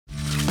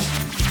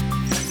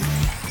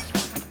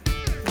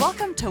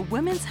to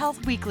Women's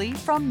Health Weekly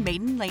from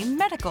Maiden Lane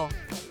Medical.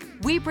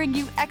 We bring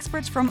you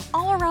experts from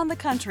all around the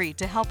country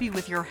to help you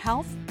with your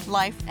health,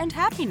 life, and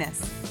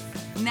happiness.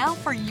 Now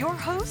for your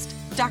host,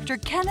 Dr.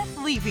 Kenneth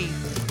Levy.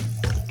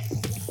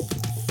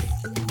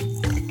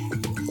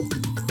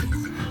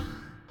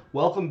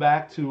 Welcome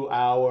back to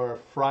our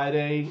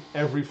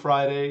every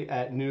Friday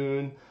at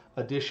noon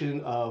edition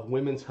of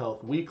Women's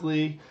Health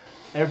Weekly.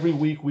 Every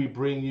week we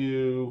bring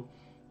you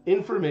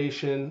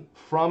information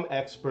from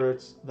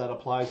experts that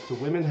applies to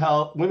women's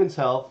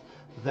health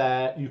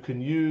that you can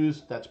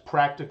use, that's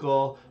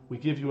practical. We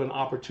give you an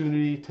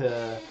opportunity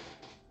to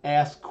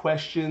ask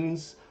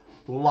questions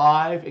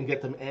live and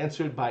get them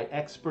answered by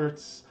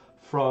experts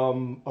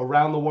from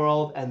around the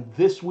world. And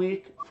this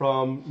week,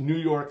 from New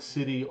York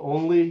City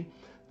only.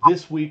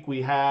 This week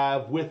we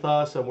have with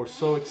us, and we're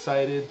so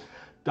excited,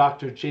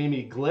 Dr.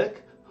 Jamie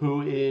Glick,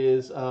 who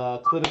is a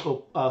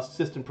clinical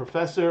assistant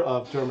professor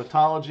of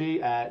dermatology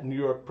at New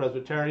York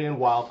Presbyterian,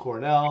 Weill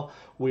Cornell.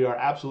 We are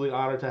absolutely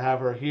honored to have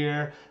her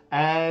here.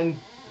 And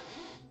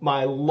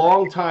my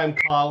longtime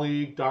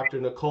colleague,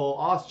 Dr. Nicole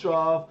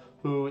Ostrov,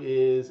 who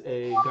is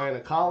a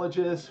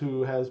gynecologist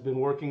who has been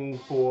working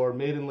for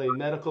Maiden Lane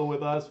Medical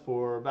with us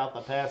for about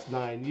the past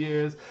 9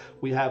 years.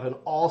 We have an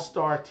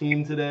all-star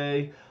team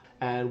today.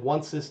 And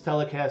once this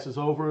telecast is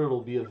over,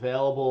 it'll be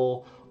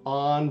available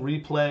on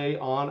replay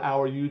on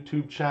our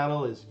YouTube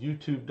channel is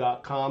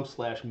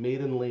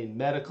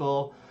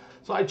youtube.com/maidenlanemedical.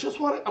 So I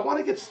want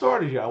to get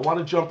started here. I want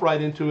to jump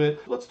right into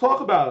it. Let's talk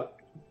about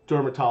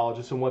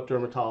dermatologists and what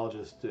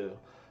dermatologists do.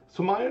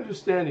 So my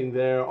understanding,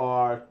 there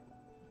are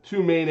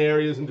two main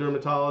areas in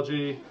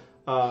dermatology: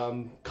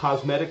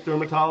 cosmetic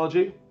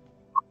dermatology,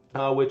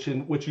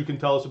 which you can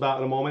tell us about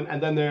in a moment,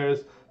 and then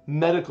there's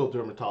medical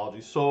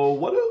dermatology. So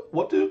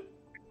what do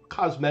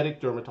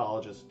cosmetic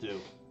dermatologists do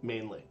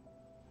mainly?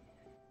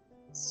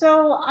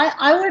 So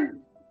I would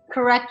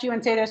correct you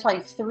and say there's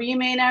probably three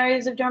main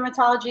areas of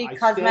dermatology: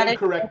 cosmetic,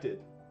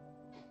 corrected,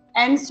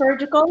 and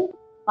surgical.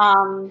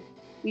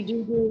 We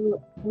do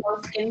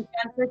most skin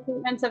cancer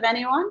treatments of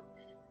anyone.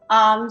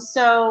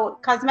 So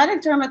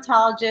cosmetic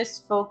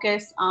dermatologists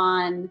focus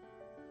on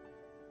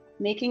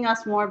making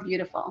us more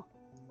beautiful.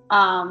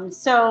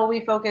 So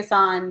we focus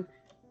on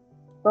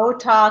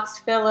Botox,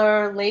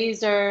 filler,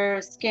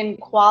 laser, skin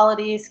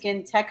quality,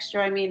 skin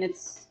texture. I mean,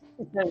 it's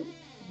a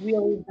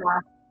really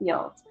vast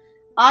field.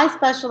 I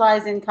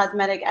specialize in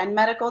cosmetic and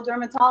medical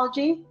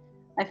dermatology.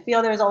 I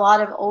feel there's a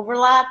lot of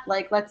overlap.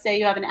 Like, let's say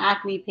you have an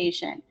acne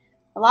patient.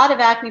 A lot of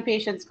acne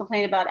patients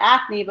complain about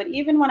acne, but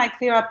even when I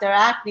clear up their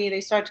acne, they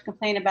start to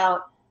complain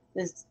about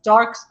this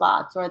dark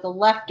spots or the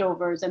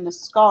leftovers and the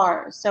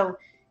scars. So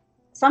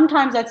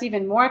sometimes that's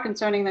even more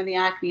concerning than the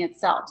acne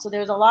itself. So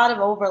there's a lot of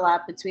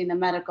overlap between the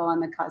medical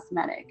and the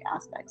cosmetic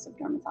aspects of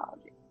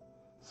dermatology.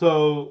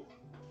 So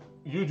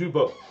you do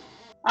both?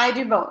 I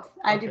do both.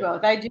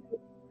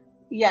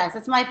 Yes,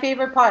 it's my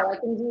favorite part. I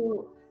can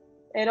do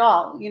it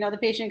all. You know, the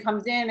patient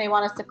comes in, they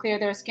want us to clear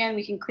their skin.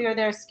 We can clear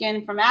their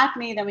skin from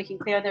acne, then we can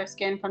clear their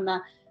skin from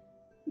the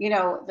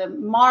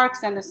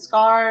marks and the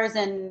scars.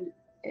 And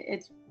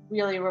it's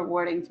really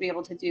rewarding to be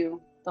able to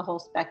do the whole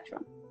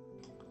spectrum.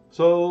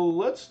 So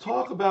let's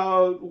talk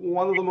about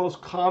one of the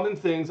most common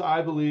things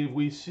I believe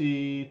we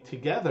see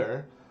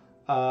together,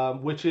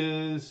 which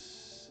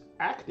is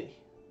acne.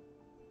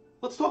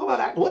 Let's talk about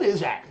acne. What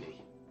is acne?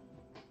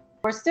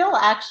 We're still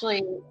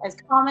actually, as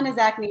common as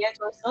acne is,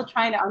 we're still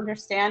trying to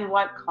understand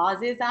what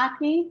causes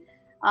acne.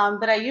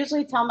 But I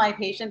usually tell my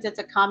patients it's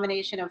a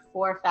combination of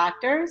 4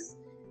 factors,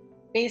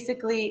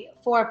 basically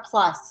 4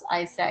 plus,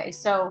 I say.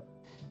 So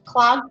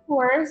clogged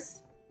pores,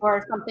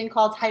 or something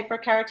called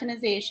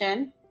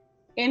hyperkeratinization,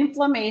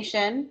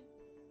 inflammation,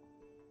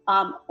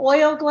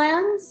 oil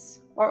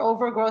glands or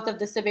overgrowth of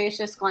the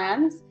sebaceous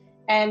glands,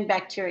 and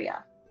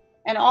bacteria.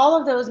 And all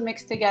of those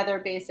mix together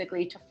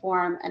basically to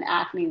form an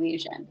acne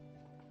lesion.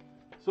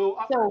 So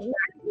we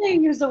actually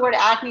use the word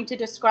acne to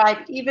describe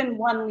even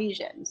one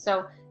lesion.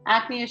 So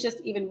acne is just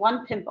even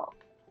one pimple.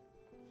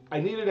 I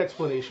need an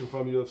explanation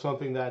from you of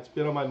something that's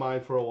been on my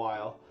mind for a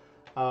while.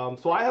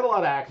 So I had a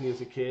lot of acne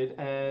as a kid,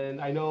 and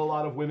I know a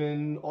lot of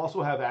women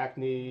also have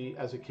acne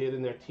as a kid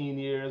in their teen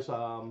years.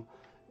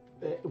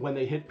 When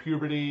they hit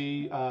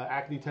puberty,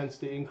 acne tends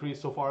to increase,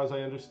 so far as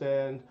I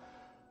understand.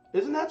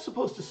 Isn't that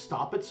supposed to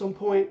stop at some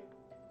point?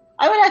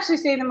 I would actually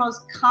say the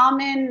most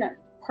common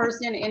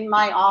person in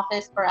my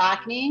office for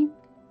acne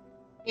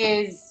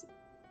is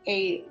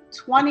a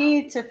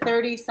 20 to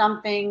 30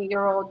 something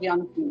year old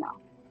young female.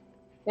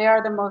 They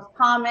are the most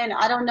common.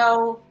 I don't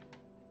know,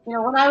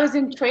 when I was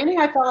in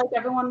training, I felt like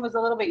everyone was a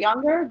little bit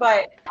younger,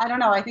 but I don't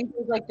know. I think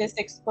there's like this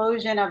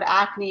explosion of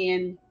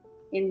acne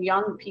in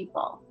young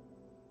people.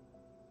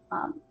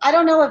 I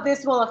don't know if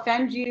this will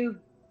offend you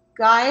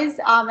guys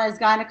as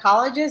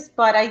gynecologists,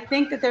 but I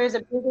think that there is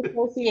a big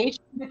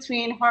association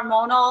between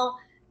hormonal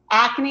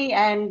acne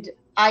and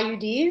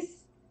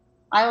IUDs.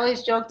 I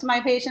always joke to my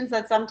patients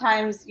that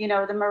sometimes, the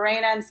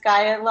Mirena and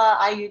Skyla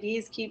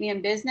IUDs keep me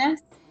in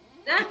business.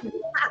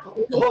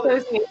 Hold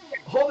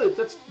it.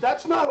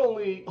 That's not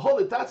only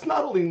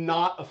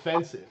not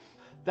offensive.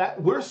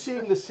 that we're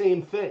seeing the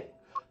same thing.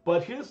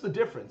 But here's the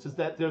difference: is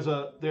that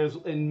there's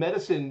in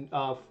medicine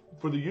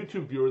for the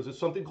YouTube viewers, there's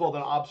something called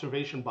an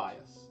observation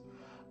bias.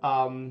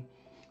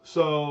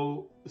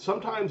 So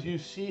sometimes you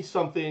see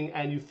something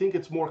and you think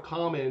it's more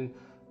common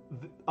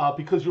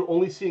because you're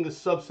only seeing a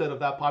subset of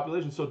that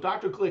population. So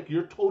Dr. Glick,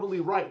 you're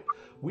totally right.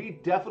 We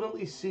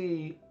definitely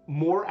see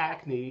more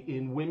acne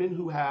in women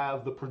who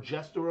have the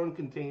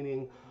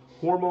progesterone-containing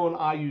hormone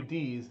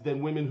IUDs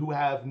than women who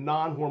have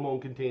non-hormone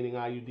containing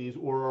IUDs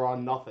or are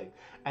on nothing.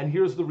 And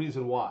here's the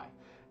reason why.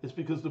 It's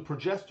because the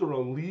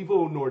progesterone,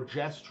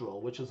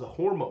 levonorgestrel, which is a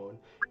hormone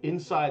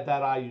inside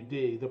that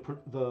IUD,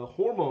 the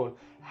hormone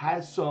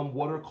has some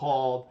what are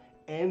called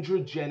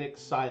androgenic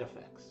side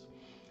effects.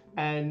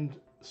 And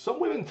some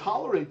women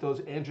tolerate those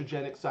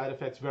androgenic side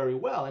effects very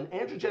well. And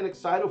androgenic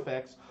side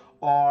effects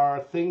are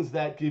things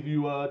that give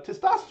you a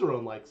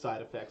testosterone-like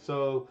side effect.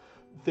 So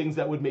things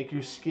that would make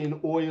your skin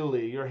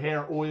oily, your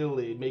hair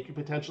oily, make you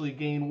potentially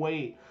gain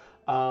weight,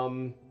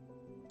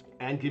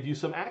 and give you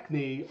some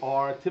acne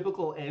are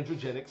typical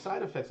androgenic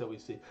side effects that we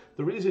see.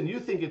 The reason you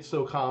think it's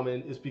so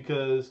common is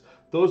because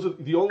those are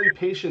the only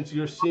patients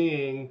you're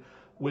seeing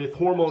with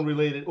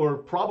hormone-related, or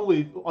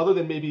probably other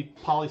than maybe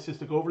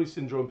polycystic ovary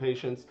syndrome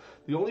patients,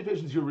 the only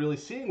patients you're really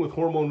seeing with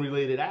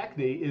hormone-related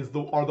acne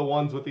are the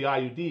ones with the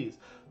IUDs.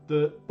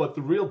 But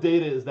the real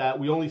data is that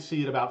we only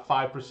see it about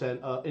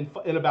 5%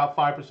 in about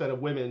 5%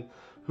 of women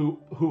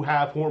who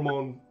have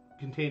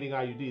hormone-containing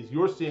IUDs.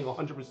 You're seeing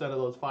 100% of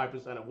those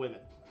 5% of women.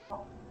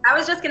 I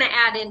was just going to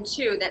add in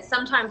too that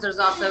sometimes there's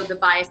also the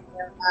bias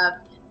of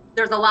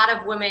there's a lot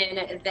of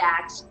women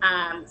that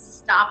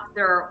stop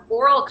their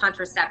oral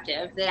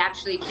contraceptive that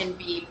actually can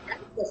be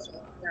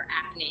beneficial for their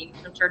acne.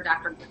 I'm sure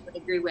Dr. would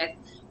agree with,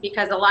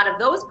 because a lot of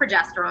those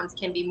progesterones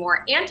can be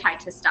more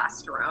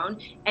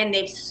anti-testosterone, and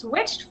they've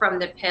switched from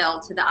the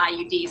pill to the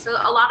IUD. So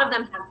a lot of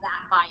them have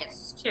that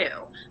bias too,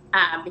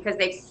 because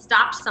they've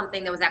stopped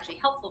something that was actually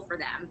helpful for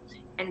them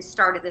and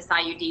started this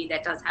IUD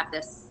that does have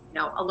this,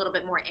 a little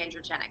bit more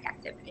androgenic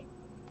activity.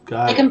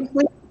 I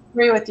completely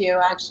agree with you,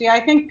 actually. I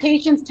think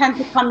patients tend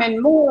to come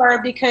in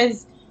more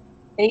because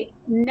they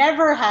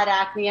never had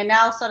acne and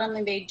now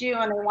suddenly they do,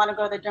 and they want to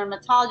go to the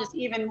dermatologist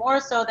even more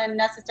so than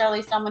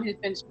necessarily someone who's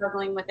been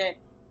struggling with it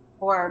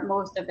for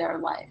most of their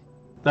life.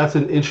 That's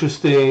an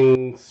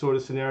interesting sort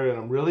of scenario,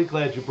 and I'm really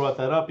glad you brought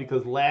that up,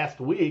 because last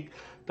week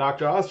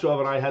Dr. Ostrov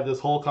and I had this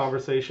whole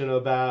conversation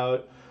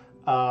about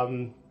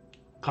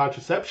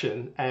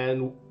contraception,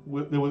 and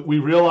we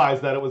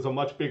realized that it was a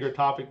much bigger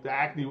topic. The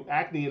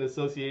acne in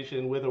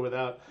association with or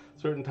without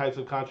certain types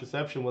of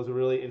contraception was a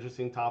really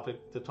interesting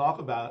topic to talk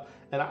about.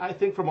 And I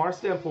think from our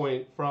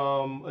standpoint,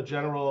 from a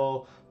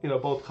general,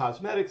 both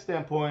cosmetic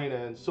standpoint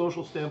and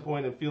social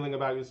standpoint and feeling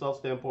about yourself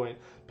standpoint,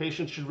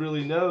 patients should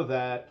really know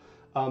that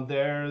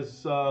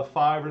there's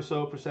 5% or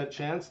so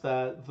chance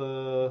that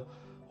the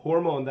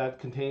hormone that's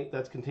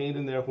contained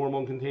in their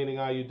hormone-containing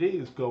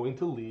IUD is going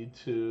to lead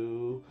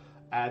to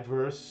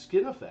adverse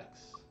skin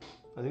effects.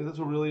 I think that's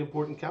a really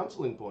important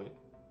counseling point.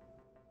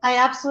 I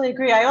absolutely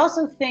agree. I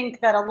also think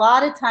that a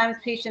lot of times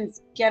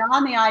patients get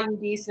on the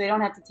IUD so they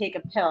don't have to take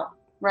a pill,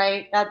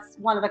 right? That's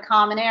one of the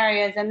common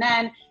areas. And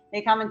then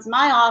they come into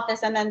my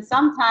office, and then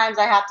sometimes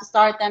I have to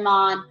start them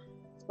on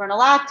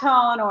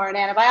spironolactone or an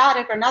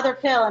antibiotic or another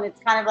pill, and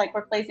it's kind of like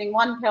replacing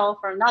one pill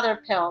for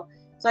another pill.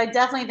 So I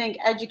definitely think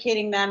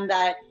educating them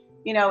that,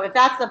 if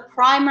that's the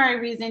primary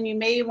reason, you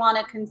may want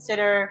to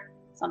consider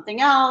something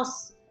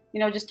else.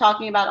 Just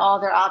talking about all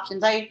their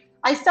options.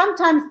 I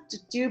sometimes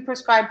do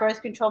prescribe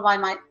birth control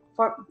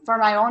for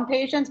my own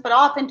patients, but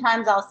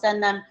oftentimes I'll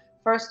send them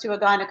first to a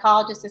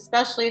gynecologist,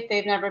 especially if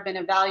they've never been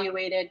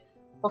evaluated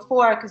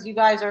before, because you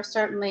guys are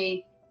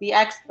certainly the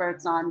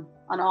experts on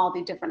all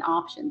the different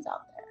options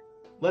out there.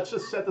 Let's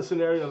just set the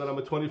scenario that I'm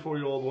a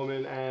 24-year-old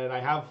woman and I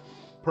have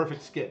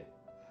perfect skin,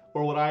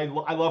 or I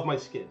love my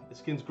skin. The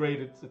skin's great.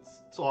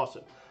 It's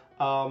awesome.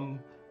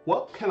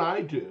 What can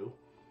I do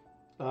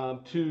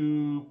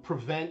to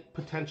prevent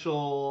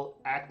potential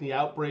acne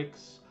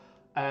outbreaks,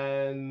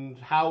 and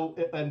how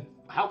am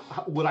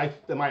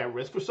I at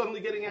risk for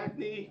suddenly getting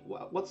acne?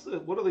 What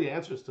are the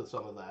answers to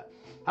some of that?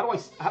 How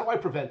do I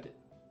prevent it?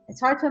 It's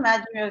hard to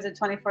imagine me as a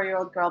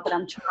 24-year-old girl, but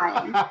I'm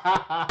trying.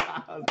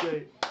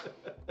 Okay.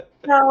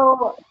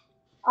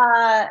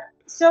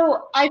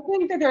 So I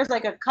think that there's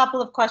like a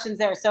couple of questions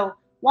there. So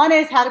one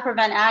is how to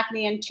prevent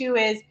acne, and two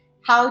is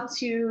how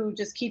to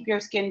just keep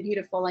your skin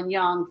beautiful and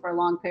young for a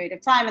long period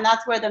of time. And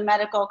that's where the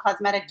medical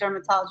cosmetic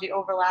dermatology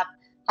overlap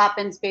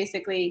happens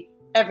basically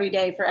every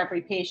day for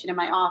every patient in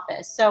my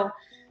office. So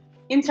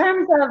in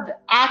terms of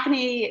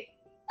acne,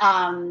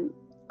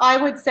 I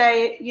would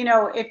say,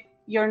 if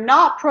you're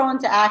not prone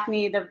to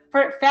acne, the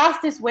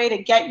fastest way to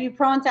get you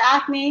prone to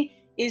acne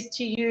is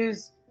to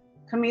use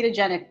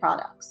comedogenic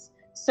products.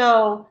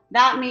 So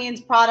that means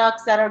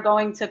products that are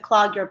going to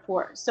clog your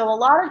pores. So a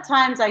lot of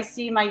times I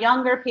see my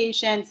younger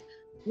patients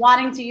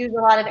wanting to use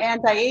a lot of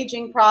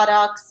anti-aging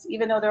products,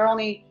 even though they're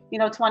only,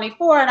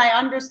 24. And I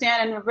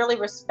understand and really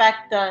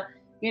respect the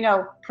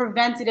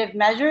preventative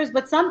measures,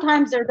 but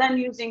sometimes they're then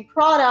using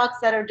products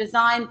that are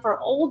designed for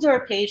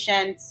older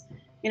patients,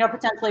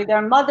 potentially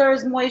their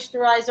mother's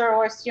moisturizer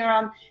or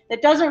serum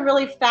that doesn't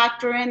really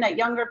factor in that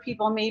younger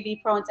people may be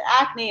prone to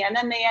acne. And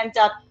then they end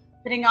up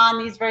putting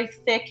on these very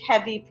thick,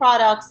 heavy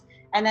products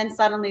and then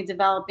suddenly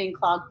developing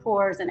clogged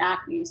pores and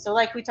acne. So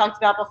like we talked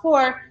about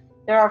before,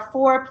 there are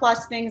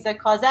 4+ things that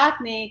cause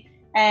acne,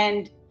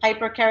 and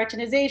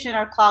hyperkeratinization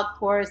or clogged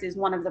pores is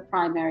one of the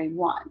primary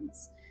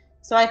ones.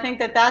 So I think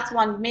that that's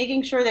one,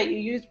 making sure that you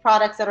use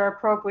products that are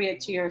appropriate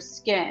to your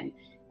skin.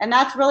 And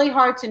that's really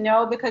hard to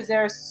know because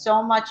there's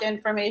so much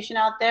information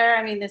out there.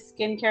 I mean, the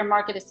skincare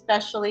market,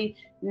 especially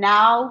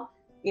now,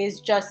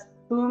 is just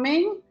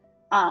booming.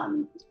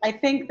 I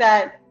think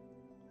that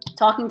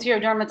talking to your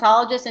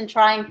dermatologist and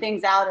trying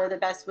things out are the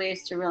best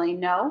ways to really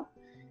know.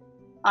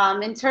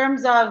 In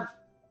terms of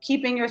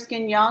keeping your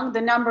skin young,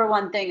 the number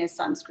one thing is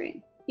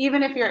sunscreen,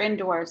 even if you're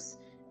indoors.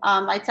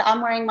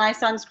 I'm wearing my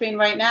sunscreen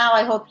right now.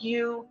 I hope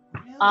you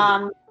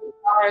are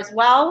as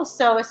well.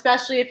 So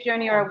especially if you're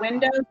near a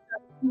window,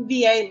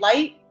 UVA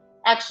light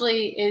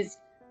actually is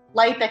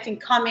light that can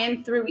come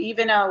in through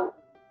even a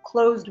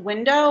closed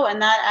window,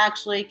 and that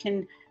actually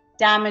can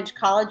damage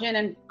collagen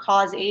and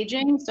cause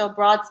aging. So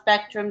broad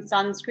spectrum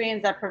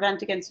sunscreens that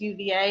prevent against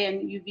UVA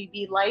and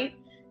UVB light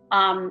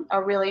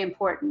are really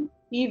important,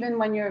 even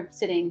when you're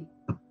sitting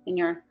in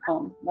your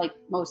home, like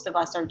most of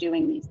us are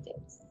doing these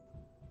days.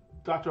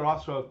 Dr.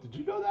 Ostroff, did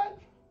you know that?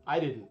 I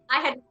didn't.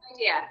 I had no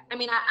idea. I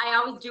mean, I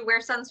always do wear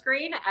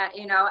sunscreen,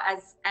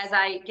 as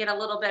I get a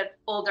little bit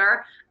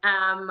older,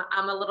 I'm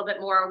a little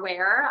bit more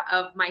aware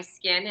of my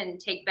skin and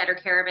take better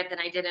care of it than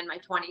I did in my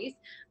 20s.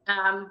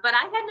 But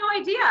I had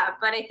no idea.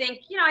 But I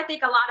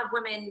think a lot of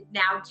women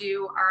now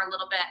are a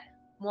little bit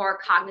more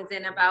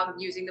cognizant about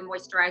using the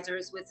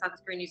moisturizers with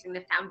sunscreen, using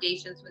the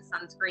foundations with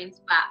sunscreens.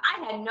 But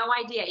I had no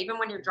idea, even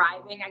when you're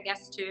driving, I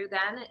guess, too,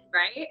 then,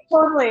 right?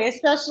 Totally,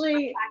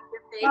 especially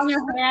on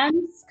your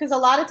hands, because a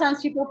lot of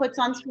times people put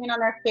sunscreen on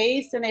their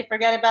face and they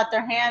forget about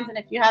their hands. And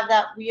if you have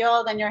that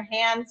wheel, then your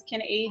hands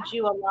can age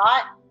you a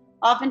lot.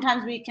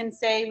 Oftentimes we can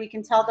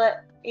tell the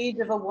age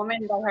of a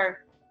woman by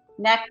her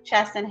neck,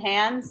 chest, and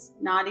hands,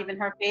 not even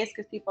her face,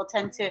 because people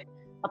tend to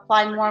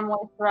apply more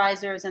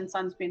moisturizers and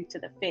sunscreen to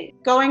the face.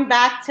 Going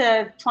back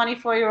to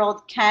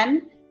 24-year-old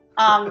Ken,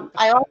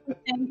 I also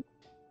think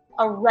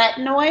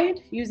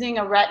using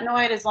a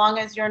retinoid, as long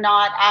as you're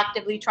not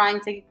actively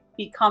trying to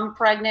become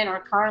pregnant or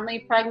currently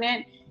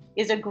pregnant,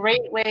 is a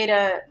great way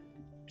to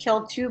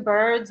kill two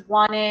birds.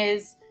 One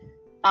is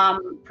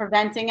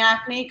preventing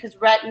acne, because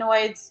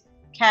retinoids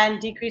can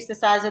decrease the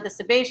size of the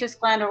sebaceous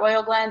gland or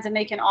oil glands, and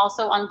they can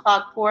also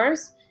unclog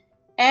pores.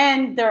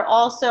 And they're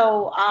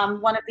also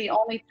one of the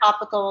only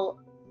topical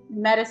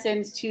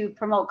medicines to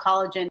promote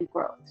collagen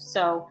growth.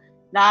 So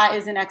that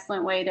is an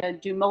excellent way to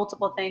do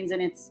multiple things.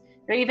 And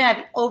they even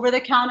have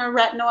over-the-counter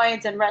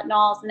retinoids and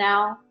retinols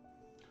now.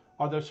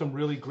 Are there some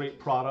really great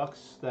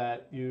products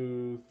that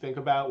you think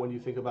about when you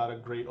think about a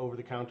great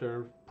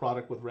over-the-counter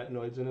product with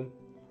retinoids in them?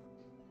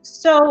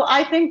 So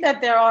I think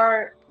that there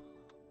are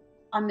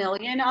a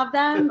million of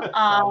them.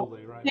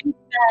 Probably, right. I think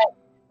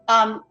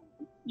that,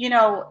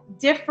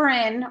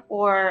 Differin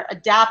or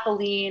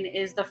adapalene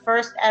is the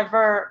first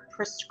ever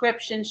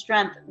prescription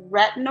strength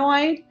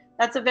retinoid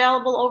that's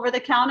available over the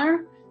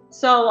counter.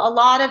 So a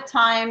lot of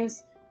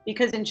times,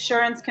 because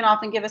insurance can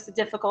often give us a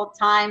difficult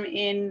time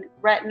in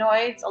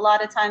retinoids, a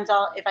lot of times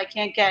if I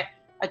can't get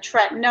a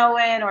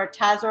tretinoin or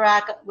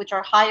Tazorac, which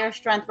are higher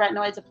strength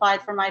retinoids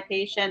applied for my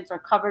patients or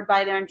covered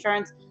by their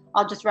insurance,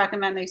 I'll just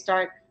recommend they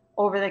start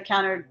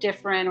over-the-counter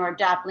Differin or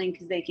adapalene,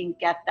 because they can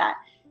get that.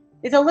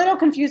 It's a little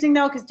confusing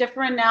though, because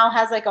Differin now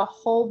has like a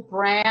whole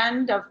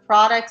brand of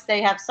products.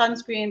 They have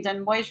sunscreens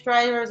and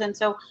moisturizers. And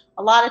so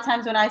a lot of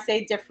times when I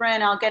say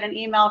Differin, I'll get an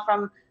email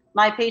from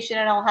my patient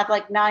and I'll have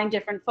like 9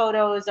 different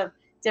photos of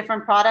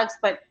different products.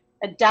 But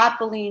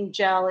adapalene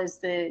gel is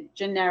the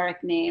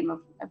generic name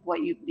of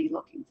what you'd be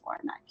looking for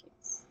in that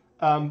case.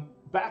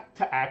 Back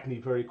to acne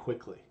very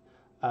quickly.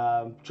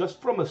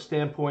 Just from a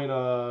standpoint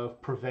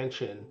of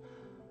prevention,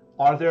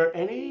 are there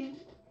any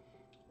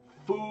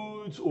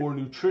foods or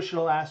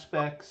nutritional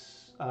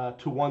aspects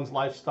to one's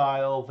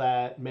lifestyle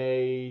that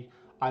may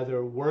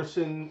either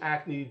worsen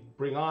acne,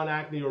 bring on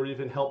acne, or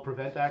even help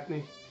prevent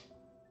acne?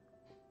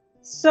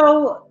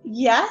 So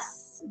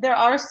yes, there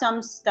are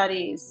some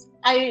studies.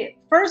 I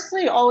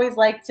firstly always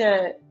like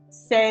to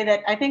say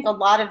that I think a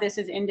lot of this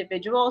is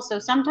individual. So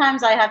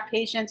sometimes I have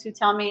patients who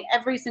tell me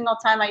every single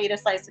time I eat a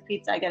slice of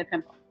pizza, I get a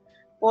pimple.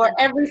 Or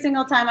every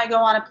single time I go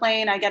on a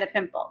plane, I get a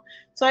pimple.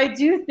 So I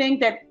do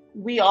think that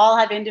we all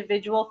have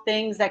individual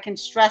things that can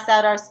stress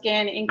out our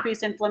skin,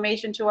 increase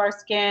inflammation to our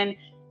skin,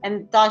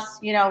 and thus,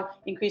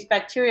 increase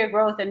bacteria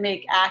growth and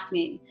make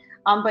acne.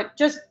 But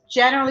just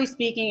generally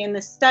speaking, in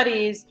the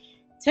studies,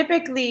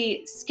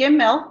 typically skim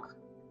milk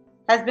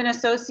has been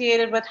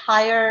associated with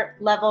higher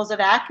levels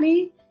of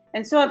acne,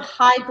 and so have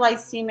high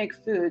glycemic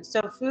foods.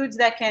 So foods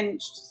that can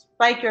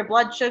spike your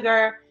blood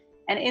sugar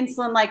and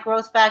insulin-like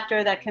growth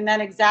factor that can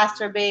then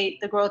exacerbate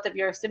the growth of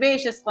your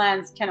sebaceous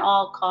glands can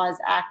all cause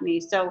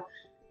acne. So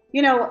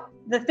you know,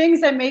 the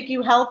things that make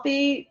you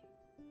healthy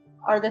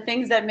are the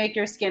things that make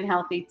your skin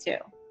healthy too,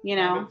 you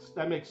know?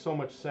 That makes so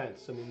much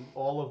sense. I mean,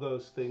 all of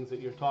those things that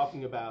you're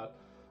talking about,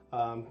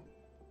 um,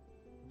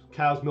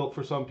 cow's milk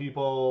for some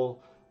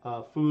people,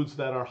 foods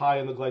that are high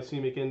in the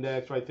glycemic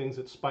index, right? Things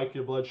that spike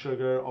your blood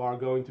sugar are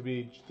going to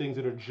be things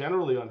that are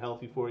generally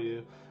unhealthy for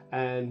you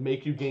and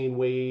make you gain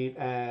weight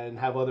and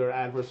have other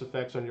adverse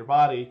effects on your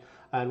body.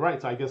 And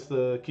right, so I guess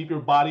keep your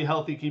body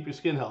healthy, keep your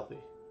skin healthy.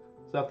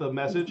 Is that the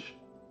message?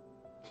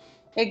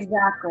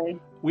 Exactly.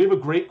 We have a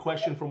great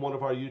question from one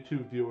of our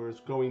YouTube viewers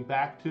going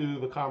back to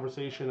the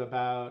conversation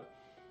about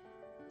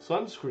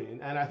sunscreen,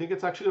 and I think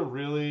it's actually a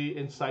really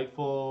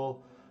insightful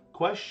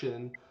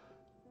question.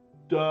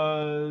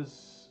 Don't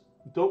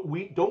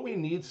we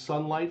need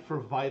sunlight for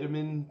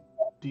vitamin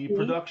D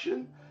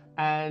production?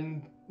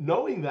 And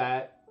knowing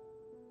that,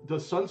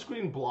 does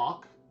sunscreen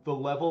block the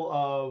level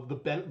of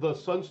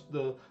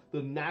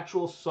the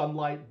natural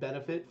sunlight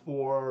benefit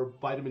for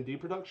vitamin D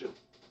production?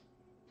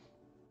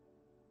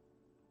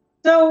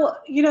 So,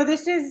 you know,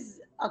 this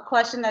is a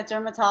question that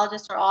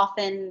dermatologists are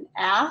often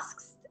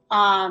asked.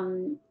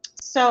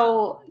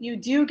 So you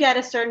do get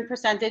a certain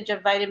percentage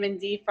of vitamin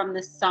D from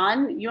the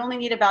sun. You only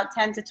need about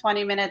 10 to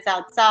 20 minutes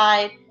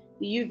outside.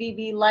 The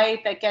UVB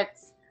light that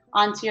gets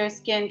onto your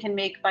skin can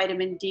make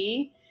vitamin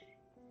D.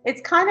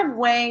 It's kind of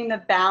weighing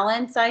the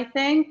balance, I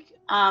think,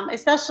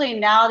 especially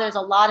now there's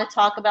a lot of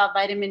talk about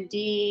vitamin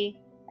D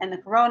and the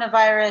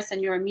coronavirus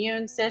and your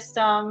immune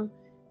system.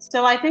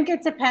 So I think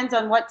it depends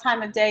on what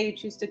time of day you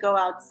choose to go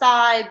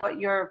outside, what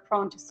you're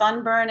prone to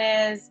sunburn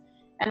is.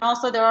 And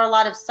also there are a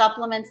lot of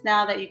supplements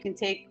now that you can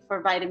take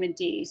for vitamin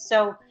D.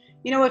 So,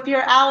 you know, if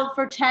you're out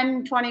for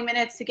 10, 20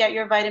 minutes to get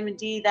your vitamin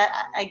D,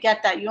 that I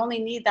get that. You only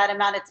need that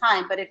amount of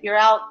time. But if you're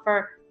out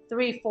for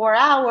 3-4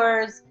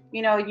 hours,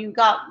 you know, you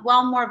got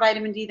well more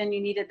vitamin D than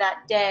you needed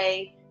that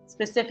day,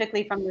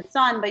 specifically from the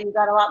sun, but you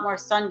got a lot more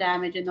sun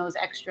damage in those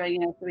extra,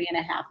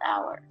 3.5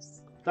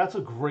 hours. That's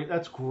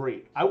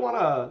great. I want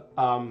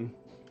to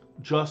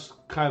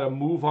just kind of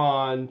move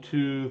on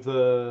to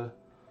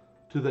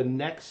the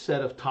next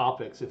set of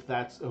topics. If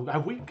that's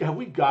have we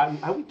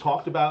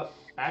talked about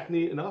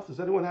acne enough?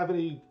 Does anyone have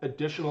any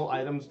additional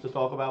items to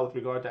talk about with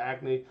regard to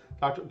acne?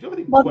 Doctor, do you have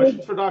any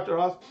questions for Dr.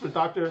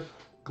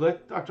 Glick,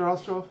 Dr.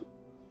 Ostroff?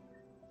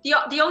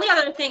 The only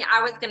other thing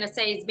I was going to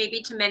say is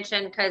maybe to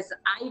mention, because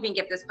I even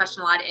get this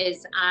question a lot,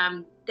 is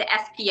the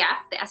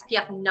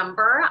SPF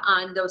number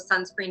on those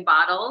sunscreen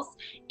bottles.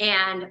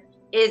 And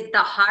is the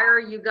higher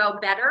you go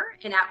better?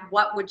 And at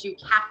what would you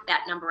cap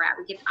that number at?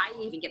 I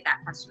even get that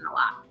question a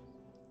lot.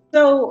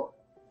 So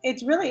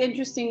it's really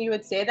interesting you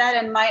would say that.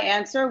 And my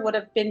answer would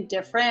have been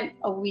different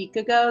a week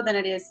ago than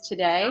it is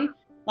today.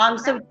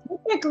 So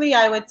typically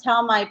I would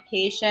tell my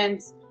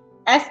patients,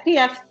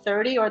 SPF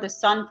 30 or the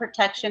sun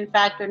protection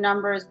factor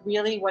number is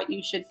really what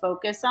you should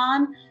focus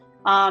on,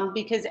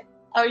 because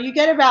you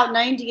get about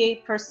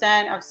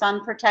 98% of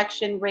sun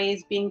protection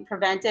rays being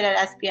prevented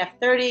at SPF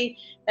 30.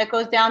 That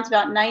goes down to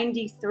about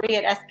 93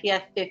 at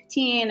SPF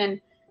 15.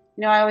 And,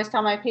 I always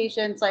tell my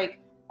patients, like,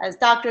 as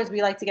doctors,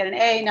 we like to get an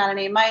A, not an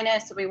A-,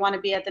 so we want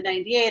to be at the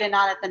 98 and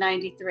not at the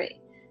 93.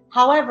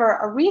 However,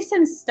 a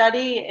recent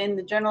study in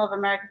the Journal of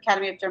American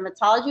Academy of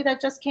Dermatology that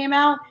just came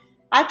out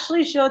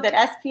actually showed that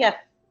SPF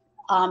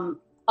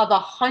of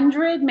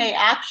 100 may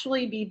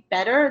actually be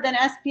better than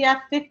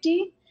SPF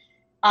 50,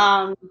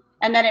 and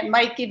that it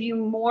might give you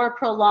more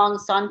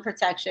prolonged sun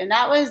protection.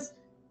 That was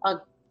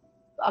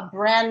a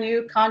brand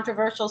new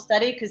controversial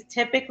study, because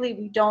typically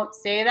we don't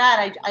say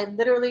that. I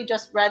literally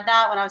just read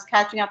that when I was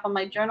catching up on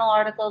my journal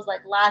articles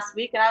like last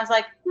week, and I was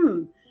like,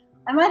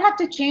 I might have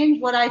to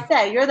change what I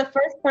say. You're the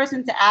first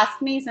person to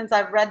ask me since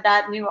I've read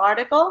that new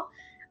article.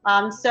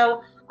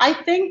 So I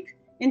think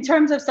in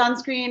terms of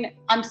sunscreen,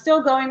 I'm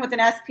still going with an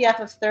SPF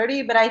of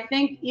 30, but I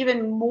think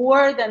even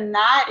more than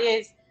that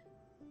is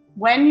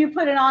when you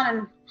put it on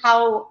and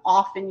how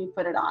often you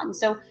put it on.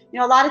 So,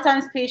 a lot of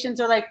times patients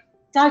are like,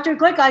 Dr.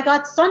 Glick, I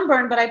got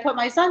sunburned, but I put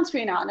my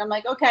sunscreen on. I'm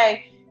like,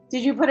 okay,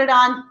 did you put it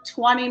on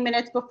 20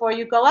 minutes before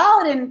you go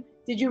out? And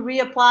did you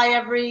reapply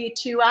every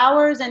 2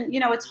 hours? And,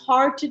 it's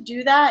hard to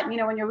do that.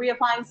 When you're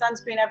reapplying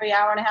sunscreen every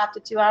hour and a half to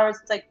 2 hours,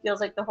 feels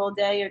like the whole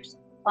day you're just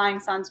applying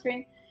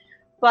sunscreen.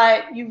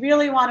 But you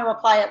really want to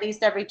apply at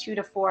least every 2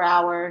 to 4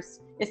 hours,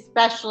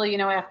 especially,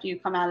 after you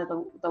come out of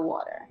the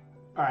water.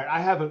 All right, I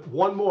have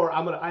one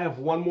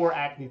more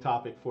acne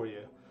topic for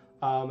you.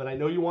 And I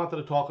know you wanted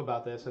to talk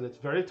about this, and it's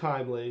very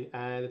timely,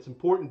 and it's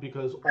important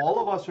because all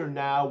of us are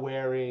now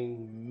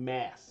wearing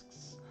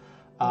masks.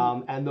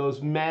 And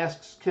those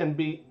masks can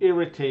be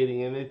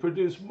irritating, and they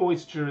produce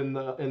moisture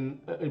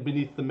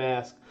beneath the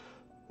mask.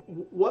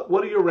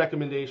 What are your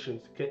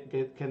recommendations?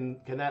 Can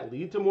that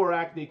lead to more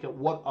acne?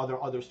 What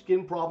other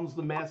skin problems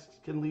the masks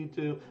can lead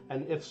to?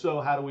 And if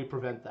so, how do we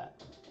prevent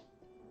that?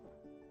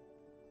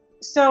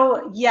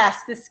 So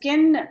yes, the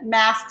skin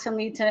masks can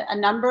lead to a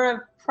number of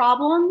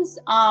problems,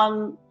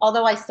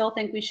 although I still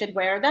think we should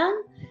wear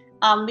them.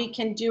 We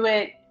can do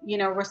it,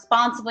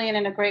 responsibly and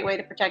in a great way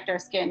to protect our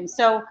skin.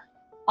 So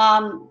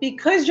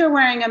because you're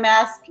wearing a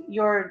mask,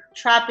 you're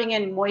trapping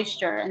in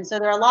moisture. And so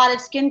there are a lot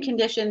of skin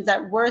conditions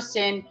that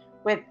worsen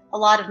with a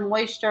lot of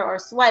moisture or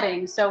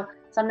sweating. So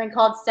something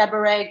called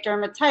seborrheic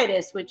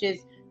dermatitis, which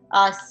is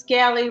a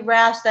scaly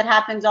rash that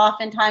happens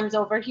oftentimes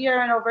over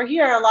here and over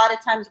here. A lot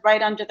of times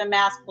right under the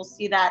mask, we'll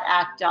see that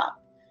act up.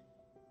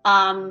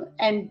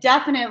 And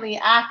definitely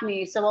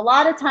acne. So a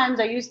lot of times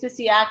I used to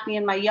see acne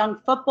in my young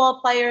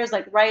football players,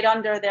 like right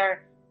under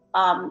their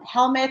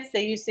helmets.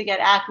 They used to get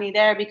acne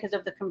there because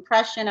of the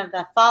compression of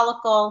the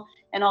follicle,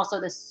 and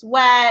also the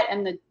sweat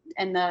and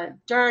the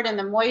dirt and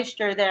the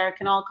moisture there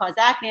can all cause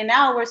acne. And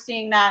now we're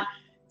seeing that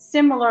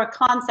similar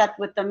concept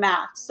with the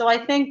mask. So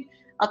I think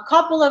a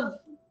couple of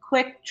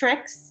quick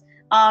tricks.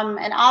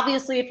 And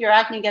obviously, if your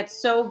acne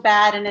gets so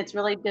bad and it's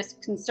really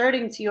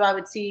disconcerting to you, I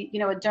would see,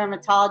 a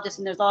dermatologist.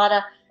 And there's a lot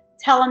of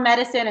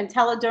telemedicine and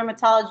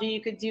teledermatology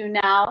you could do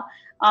now.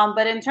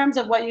 But in terms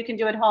of what you can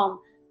do at home,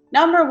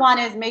 number one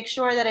is make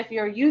sure that if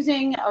you're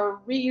using a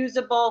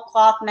reusable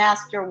cloth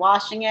mask, you're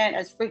washing it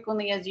as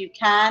frequently as you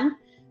can.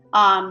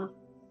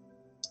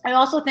 I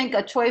also think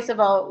a choice of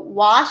a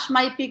wash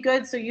might be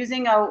good. So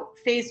using a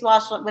face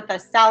wash with a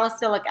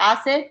salicylic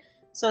acid.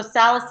 So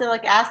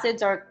salicylic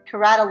acids are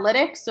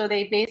keratolytic, so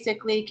they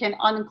basically can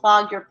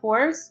unclog your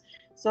pores.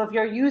 So if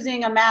you're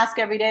using a mask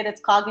every day that's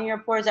clogging your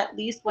pores, at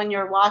least when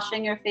you're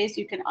washing your face,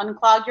 you can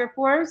unclog your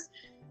pores.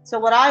 So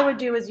what I would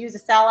do is use a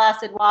sal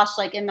acid wash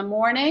like in the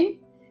morning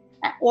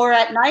or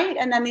at night.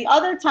 And then the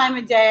other time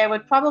of day, I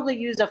would probably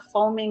use a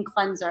foaming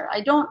cleanser.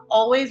 I don't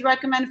always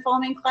recommend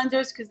foaming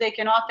cleansers because they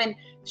can often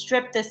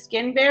strip the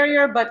skin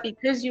barrier, but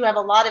because you have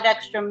a lot of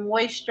extra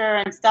moisture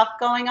and stuff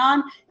going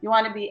on, you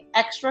want to be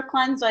extra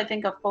cleansed. So I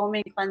think a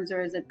foaming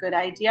cleanser is a good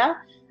idea.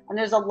 And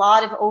there's a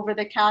lot of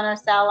over-the-counter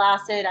sal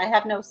acid. I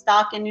have no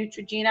stock in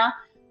Neutrogena,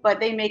 but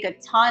they make a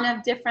ton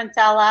of different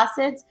sal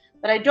acids.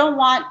 But I don't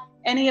want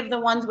any of the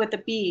ones with the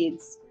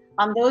beads.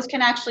 Those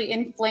can actually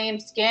inflame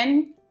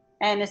skin,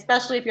 and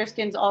especially if your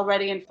skin's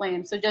already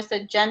inflamed. So just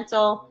a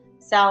gentle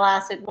sal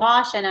acid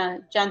wash and a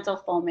gentle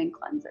foaming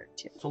cleanser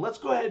too. So let's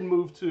go ahead and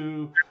move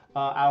to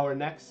our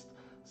next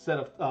set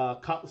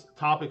of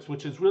topics,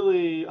 which is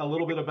really a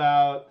little bit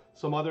about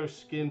some other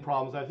skin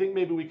problems. I think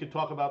maybe we could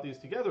talk about these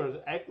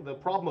together. The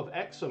problem of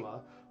eczema,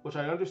 which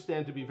I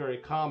understand to be very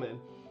common,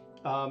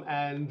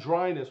 and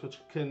dryness, which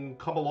can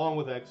come along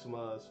with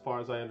eczema, as far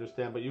as I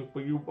understand. But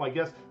you, I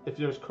guess, if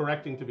there's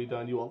correcting to be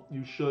done,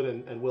 you should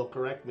and will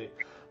correct me.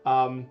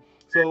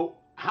 So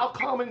how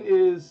common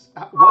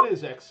what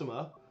is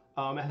eczema,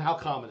 and how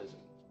common is it?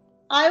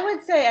 I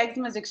would say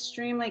eczema is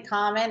extremely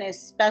common,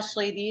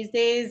 especially these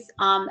days.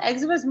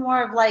 Eczema is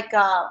more of like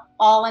a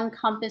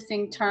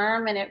all-encompassing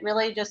term, and it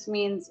really just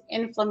means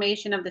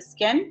inflammation of the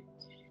skin.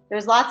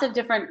 There's lots of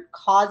different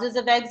causes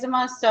of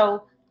eczema.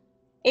 So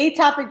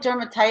atopic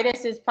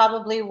dermatitis is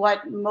probably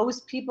what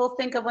most people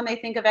think of when they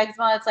think of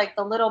eczema. It's like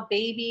the little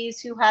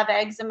babies who have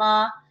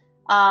eczema.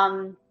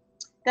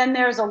 Then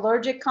there's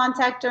allergic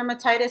contact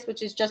dermatitis,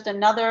 which is just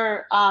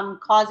another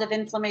cause of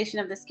inflammation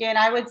of the skin.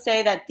 I would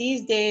say that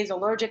these days,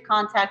 allergic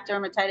contact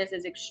dermatitis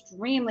is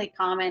extremely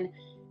common.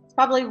 It's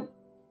probably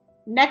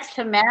next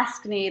to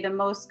maskne, the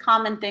most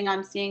common thing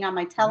I'm seeing on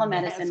my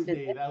telemedicine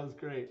visit. That was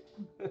great.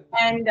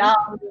 And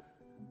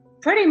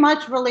pretty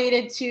much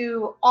related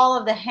to all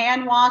of the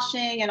hand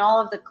washing and all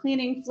of the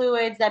cleaning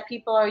fluids that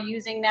people are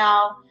using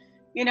now.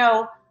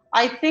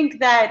 I think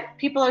that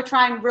people are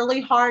trying really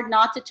hard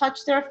not to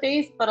touch their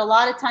face, but a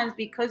lot of times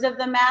because of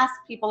the mask,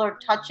 people are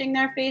touching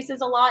their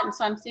faces a lot. And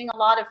so I'm seeing a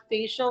lot of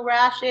facial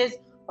rashes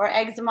or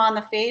eczema on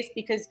the face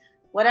because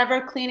whatever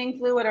cleaning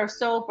fluid or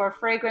soap or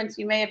fragrance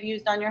you may have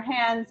used on your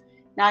hands,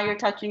 now you're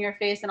touching your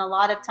face. And a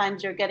lot of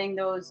times you're getting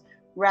those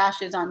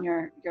rashes on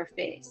your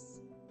face.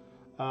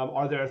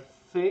 Are there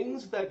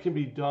things that can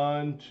be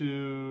done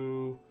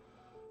to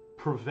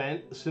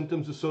prevent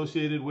symptoms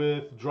associated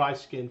with dry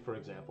skin, for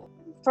example?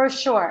 For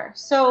sure.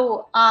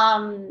 So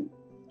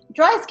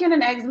dry skin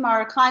and eczema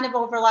are kind of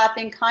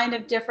overlapping, kind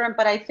of different,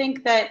 but I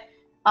think that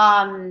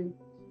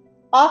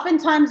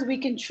oftentimes we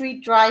can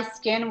treat dry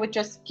skin with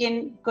just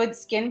good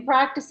skin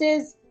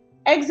practices.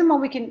 Eczema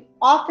we can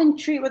often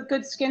treat with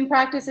good skin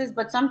practices,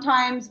 but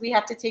sometimes we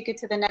have to take it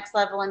to the next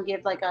level and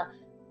give like a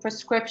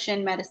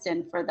prescription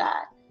medicine for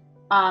that.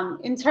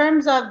 In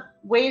terms of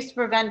ways to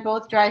prevent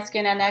both dry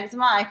skin and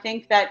eczema, I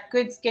think that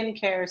good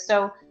skincare.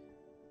 So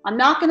I'm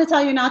not going to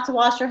tell you not to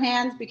wash your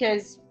hands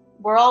because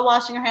we're all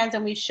washing our hands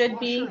and we should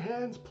be. Wash your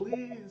hands,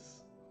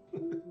 please.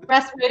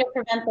 Best way to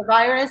prevent the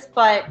virus.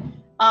 But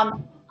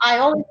I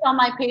always tell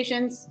my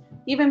patients,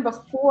 even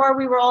before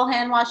we were all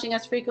hand washing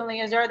as frequently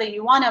as ever, that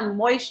you want to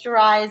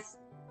moisturize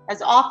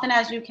as often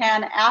as you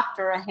can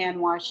after a hand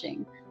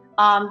washing.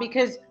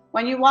 Because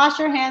when you wash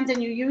your hands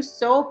and you use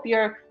soap,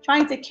 you're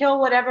trying to kill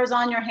whatever's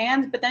on your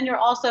hands, but then you're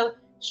also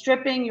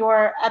stripping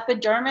your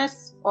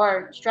epidermis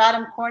or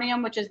stratum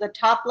corneum, which is the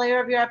top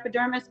layer of your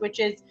epidermis, which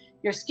is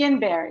your skin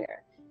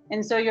barrier.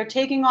 And so you're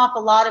taking off a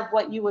lot of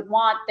what you would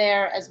want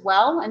there as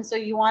well. And so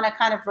you want to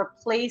kind of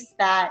replace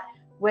that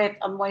with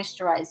a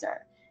moisturizer.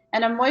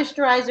 And a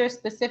moisturizer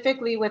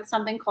specifically with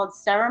something called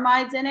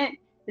ceramides in it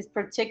is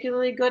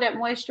particularly good at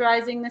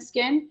moisturizing the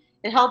skin.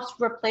 It helps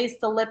replace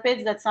the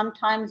lipids that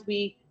sometimes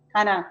we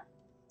kind of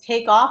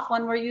take off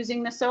when we're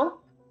using the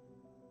soap.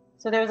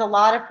 So there's a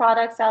lot of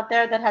products out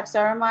there that have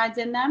ceramides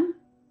in them.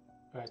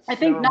 All right, I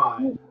think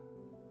ceramide.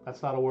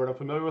 That's not a word I'm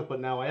familiar with, but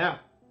now I am.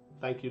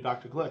 Thank you,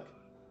 Dr. Glick.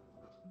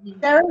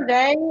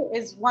 CeraVe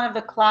is one of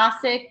the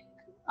classic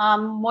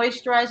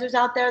moisturizers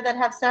out there that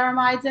have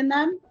ceramides in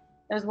them.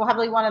 It was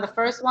probably one of the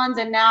first ones,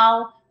 and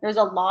now there's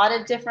a lot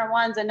of different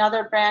ones.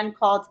 Another brand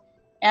called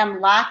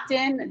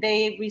Amlactin,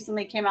 they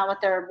recently came out with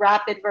their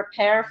Rapid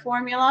Repair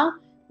formula,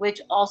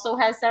 which also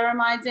has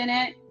ceramides in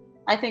it.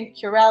 I think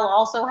Curel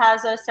also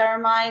has a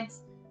ceramides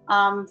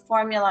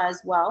formula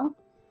as well.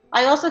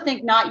 I also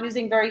think not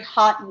using very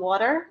hot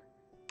water.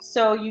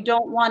 So you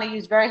don't want to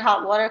use very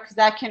hot water, because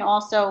that can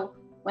also,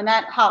 when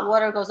that hot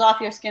water goes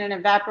off your skin and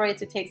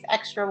evaporates, it takes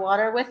extra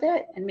water with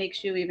it and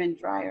makes you even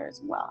drier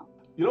as well.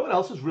 You know what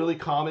else is really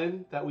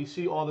common that we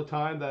see all the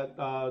time that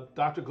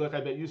Dr. Glick,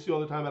 I bet you see all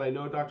the time, and I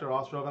know Dr.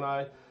 Ostrov and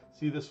I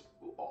see this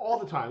all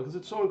the time because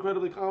it's so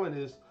incredibly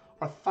common,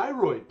 are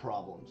thyroid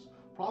problems.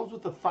 Problems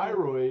with the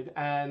thyroid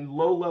and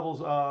low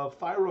levels of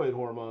thyroid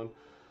hormone.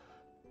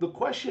 The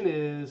question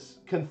is,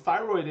 can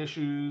thyroid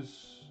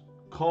issues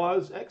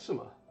cause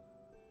eczema?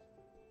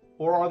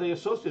 Or are they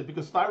associated?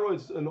 Because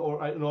thyroid's an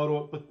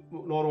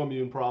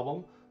autoimmune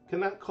problem. Can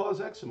that cause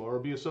eczema or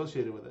be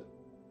associated with it?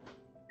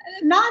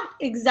 Not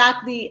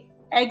exactly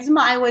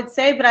eczema, I would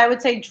say, but I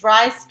would say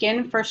dry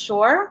skin for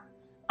sure.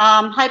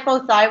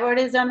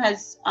 Hypothyroidism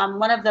has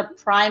one of the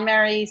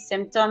primary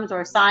symptoms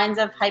or signs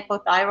of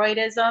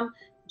hypothyroidism,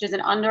 which is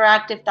an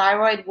underactive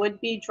thyroid, would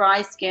be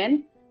dry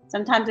skin.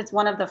 Sometimes it's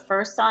one of the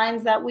first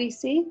signs that we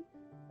see.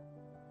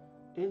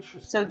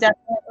 Interesting. So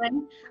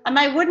definitely.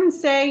 I wouldn't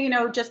say,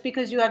 just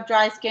because you have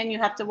dry skin, you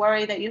have to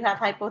worry that you have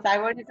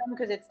hypothyroidism,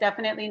 because it's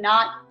definitely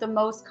not the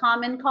most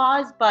common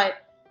cause, but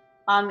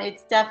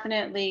it's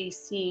definitely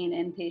seen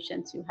in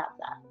patients who have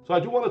that. So I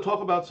do want to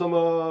talk about some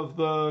of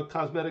the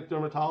cosmetic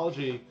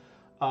dermatology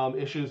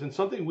issues, and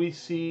something we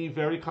see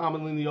very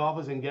commonly in the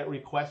office and get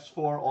requests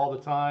for all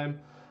the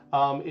time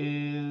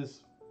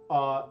is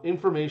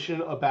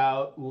information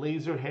about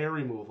laser hair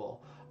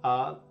removal.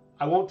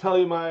 I won't tell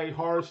you my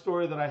horror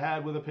story that I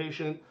had with a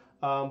patient,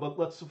 but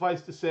let's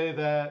suffice to say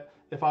that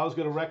if I was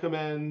going to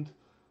recommend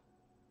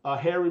a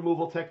hair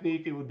removal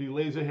technique, it would be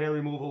laser hair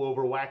removal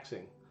over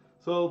waxing.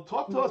 So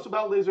talk to us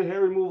about laser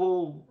hair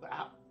removal.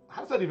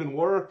 How does that even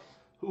work?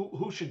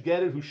 Who should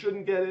get it? Who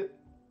shouldn't get it?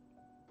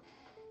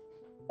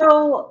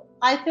 So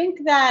I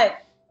think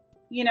that,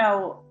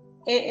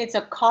 it's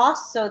a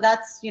cost. So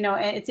that's,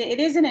 it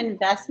is an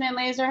investment,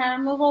 laser hair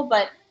removal.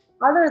 But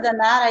other than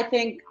that, I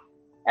think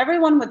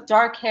everyone with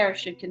dark hair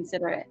should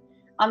consider it.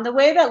 The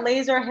way that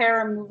laser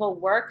hair removal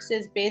works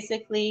is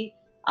basically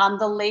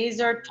the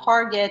laser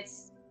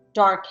targets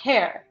dark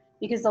hair,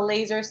 because the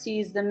laser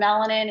sees the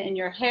melanin in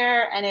your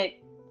hair and it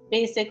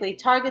basically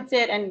targets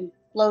it and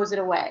blows it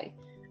away.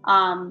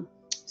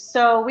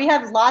 So we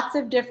have lots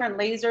of different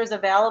lasers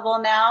available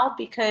now,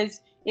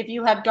 because if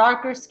you have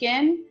darker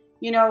skin,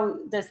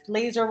 this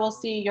laser will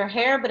see your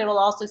hair, but it will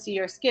also see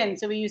your skin.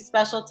 So we use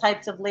special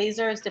types of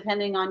lasers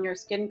depending on your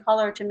skin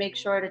color to make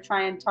sure to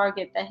try and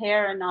target the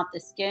hair and not the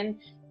skin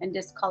and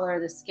discolor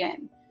the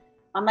skin.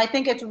 I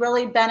think it's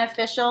really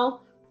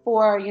beneficial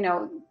for,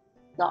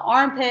 the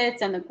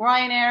armpits and the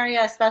groin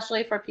area,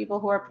 especially for people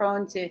who are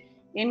prone to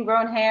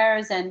ingrown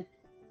hairs and,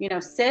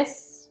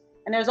 cysts.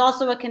 And there's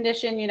also a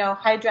condition,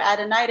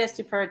 hidradenitis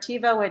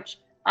suppurativa, which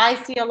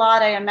I see a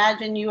lot. I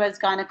imagine you as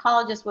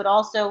gynecologists would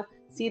also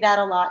see that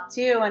a lot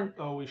too. And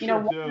we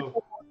one of the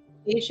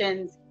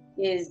applications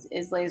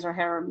is laser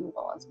hair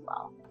removal as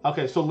well.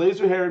 Okay, so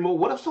laser hair removal.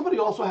 What if somebody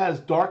also has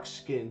dark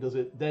skin? Does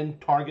it then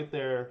target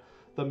am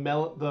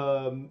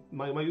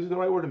I using the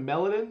right word,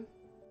 melanin?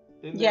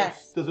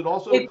 Yes. Does it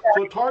also,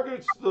 so it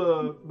targets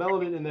the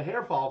melanin in the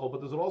hair follicle,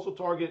 but does it also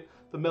target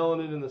the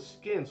melanin in the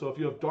skin? So if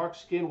you have dark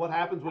skin, what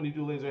happens when you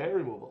do laser hair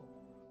removal?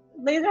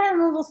 Laser hair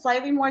removal is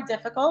slightly more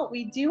difficult.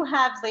 We do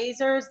have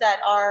lasers that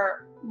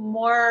are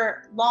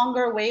more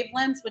longer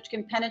wavelengths, which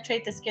can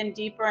penetrate the skin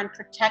deeper and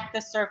protect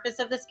the surface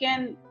of the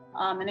skin.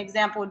 An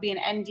example would be an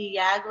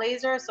ND-YAG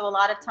laser. So a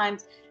lot of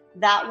times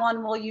that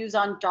one we'll use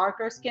on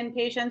darker skin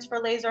patients for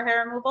laser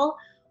hair removal.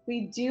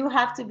 We do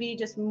have to be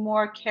just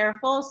more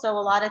careful. So a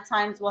lot of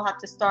times we'll have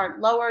to start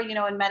lower.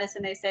 In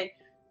medicine, they say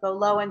go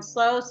low and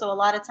slow. So a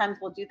lot of times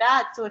we'll do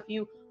that. So if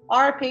you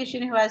are a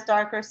patient who has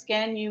darker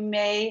skin, you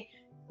may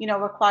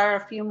require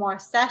a few more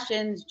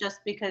sessions,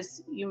 just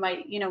because we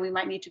might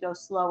need to go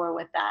slower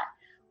with that.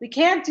 We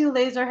can't do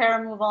laser hair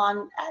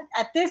removal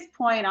at this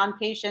point on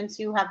patients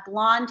who have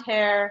blonde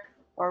hair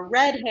or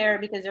red hair,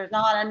 because there's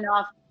not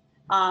enough,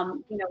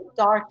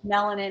 dark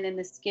melanin in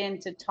the skin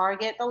to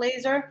target the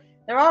laser.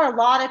 There are a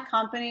lot of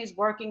companies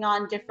working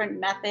on different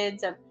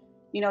methods of,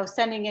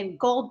 sending in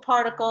gold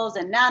particles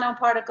and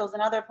nanoparticles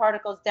and other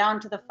particles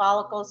down to the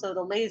follicle so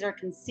the laser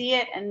can see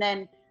it and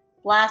then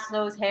blast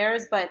those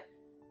hairs. But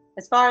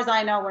as far as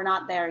I know, we're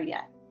not there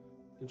yet.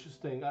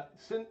 Interesting.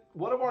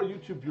 One of our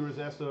YouTube viewers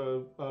asked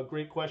a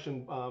great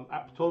question,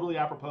 totally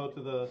apropos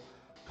to the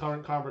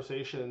current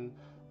conversation.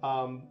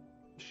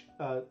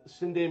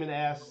 Sin Damon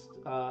asked,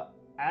 I'll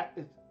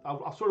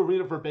sort of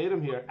read it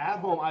verbatim here,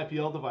 at-home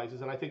IPL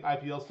devices, and I think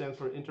IPL stands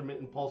for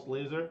intermittent pulse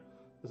laser.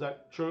 Is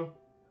that true?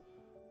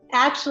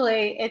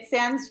 Actually, it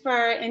stands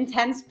for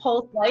intense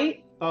pulse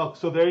light. Oh,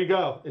 so there you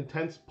go.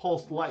 Intense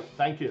pulsed light.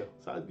 Thank you.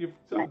 So you've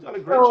done a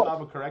great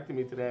job of correcting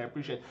me today. I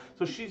appreciate it.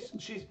 So she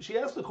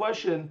asked the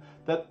question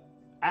that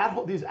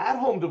these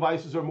at-home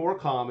devices are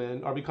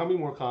becoming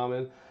more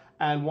common,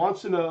 and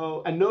wants to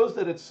know and knows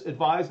that it's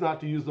advised not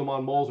to use them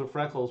on moles or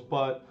freckles,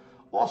 but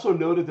also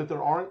noted that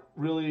there aren't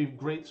really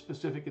great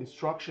specific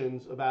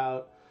instructions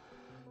about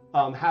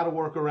how to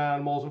work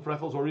around moles and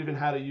freckles, or even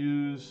how to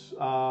use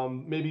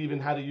maybe even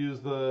how to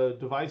use the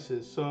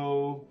devices.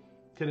 So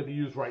can it be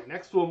used right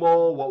next to a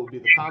mole? What would be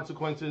the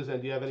consequences?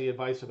 And do you have any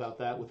advice about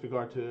that with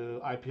regard to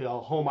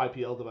home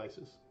IPL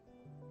devices?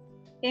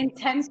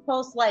 Intense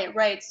pulse light,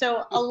 right.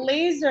 So a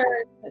laser,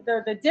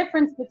 the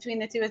difference between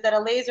the two is that a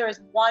laser is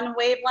one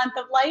wavelength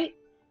of light,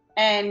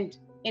 and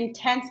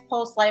intense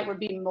pulse light would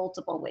be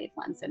multiple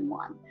wavelengths in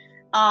one.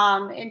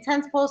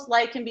 Intense pulse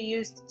light can be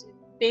used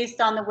based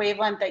on the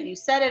wavelength that you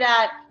set it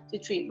at to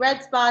treat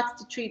red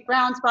spots, to treat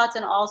brown spots,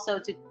 and also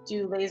to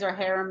do laser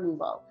hair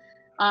removal.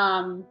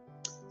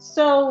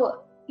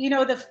 So,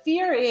 the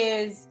fear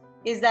is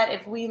that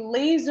if we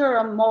laser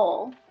a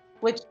mole,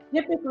 which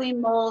typically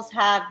moles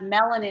have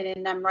melanin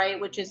in them, right,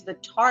 which is the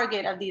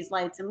target of these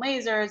lights and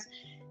lasers,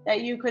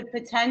 that you could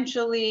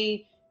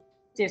potentially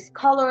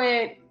discolor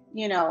it,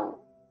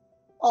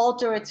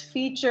 alter its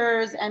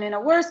features, and in a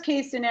worst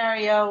case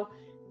scenario,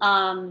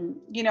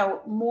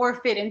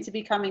 morph it into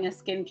becoming a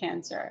skin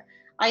cancer.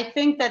 I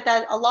think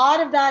that a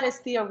lot of that is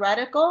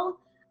theoretical.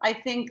 I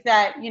think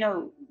that,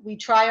 we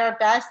try our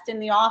best in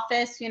the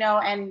office,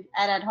 and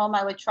at home,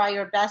 I would try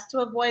your best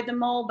to avoid the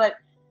mole, but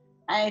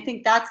I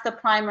think that's the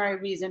primary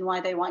reason why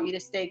they want you to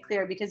stay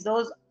clear, because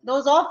those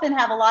often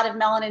have a lot of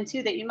melanin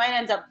too, that you might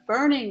end up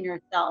burning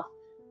yourself,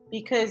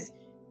 because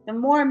the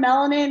more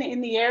melanin in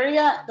the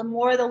area, the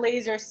more the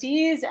laser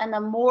sees and the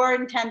more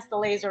intense the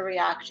laser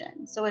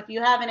reaction. So if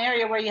you have an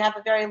area where you have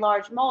a very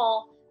large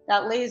mole,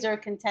 that laser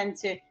can tend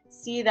to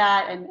see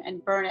that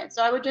and burn it.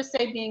 So I would just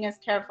say being as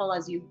careful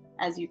as you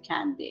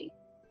can be.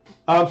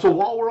 So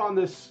while we're on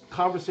this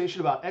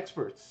conversation about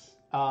experts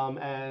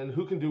and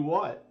who can do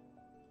what,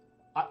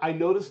 I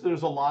noticed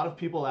there's a lot of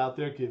people out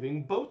there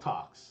giving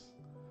Botox.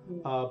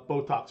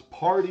 Botox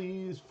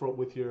parties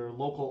with your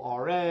local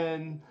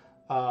RN,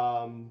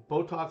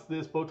 Botox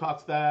this,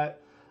 Botox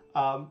that.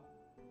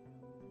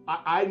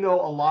 I know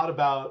a lot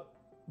about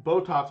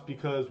Botox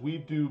because we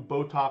do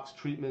Botox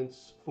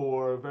treatments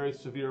for very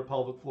severe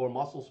pelvic floor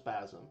muscle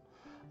spasm.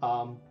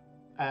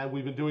 And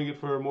we've been doing it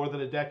for more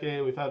than a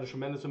decade. We've had a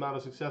tremendous amount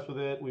of success with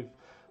it. We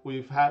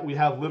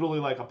have literally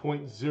like a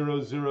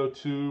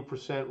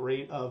 0.002%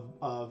 rate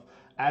of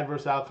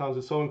adverse outcomes.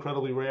 It's so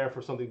incredibly rare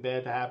for something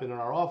bad to happen in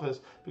our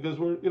office because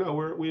we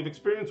have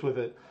experience with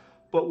it.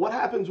 But what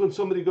happens when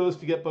somebody goes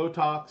to get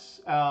Botox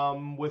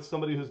with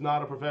somebody who's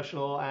not a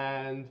professional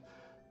and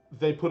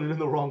they put it in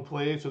the wrong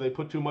place or they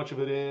put too much of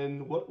it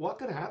in? What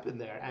could happen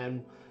there,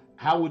 and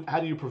how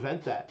do you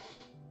prevent that?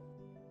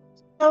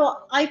 So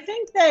I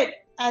think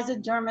that as a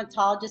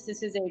dermatologist,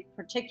 this is a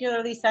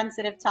particularly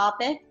sensitive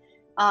topic.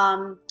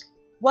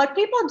 What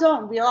people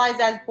don't realize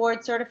as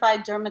board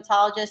certified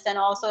dermatologists and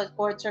also as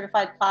board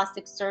certified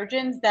plastic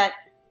surgeons, that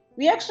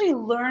we actually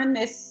learn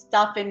this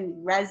stuff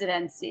in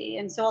residency.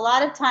 And so a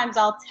lot of times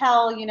I'll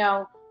tell,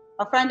 a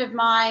friend of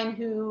mine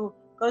who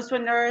goes to a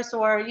nurse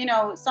or,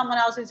 someone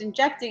else who's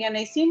injecting, and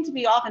they seem to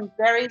be often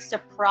very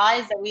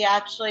surprised that we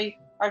actually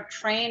are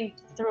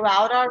trained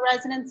throughout our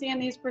residency in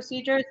these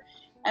procedures.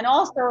 And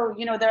also,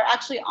 they're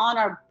actually on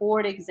our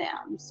board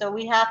exam. So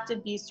we have to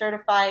be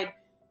certified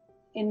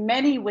in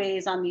many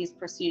ways on these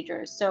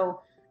procedures.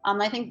 So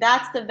I think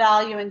that's the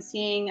value in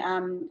seeing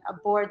a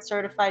board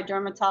certified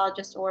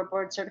dermatologist or a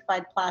board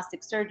certified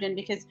plastic surgeon,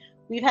 because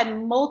we've had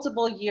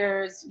multiple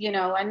years,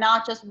 and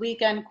not just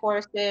weekend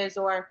courses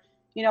or,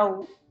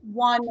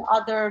 one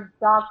other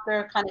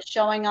doctor kind of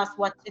showing us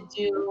what to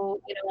do,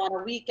 on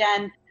a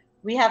weekend.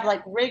 We have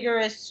like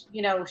rigorous,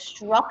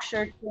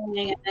 structured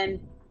training and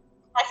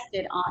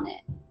tested on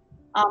it.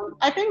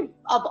 I think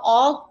of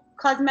all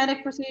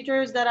cosmetic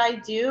procedures that I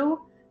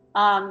do,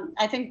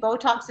 I think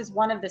Botox is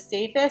one of the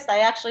safest. I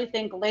actually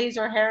think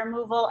laser hair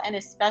removal, and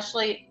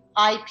especially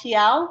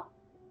IPL,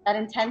 that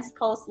intense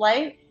pulse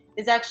light,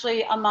 is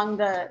actually among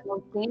the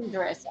most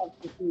dangerous of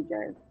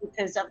procedures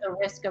because of the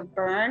risk of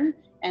burn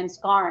and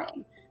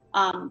scarring.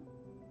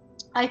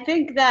 I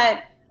think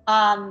that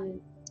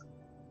the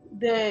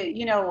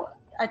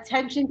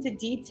attention to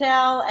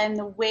detail and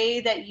the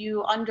way that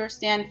you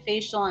understand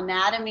facial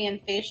anatomy and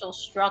facial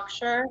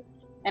structure,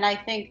 and I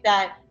think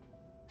that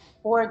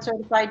board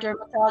certified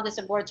dermatologists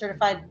and board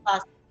certified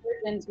plastic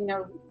surgeons,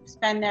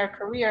 spend their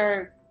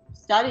career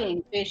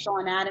studying facial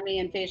anatomy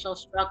and facial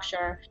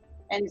structure,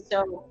 and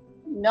so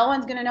no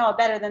one's going to know it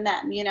better than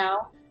them.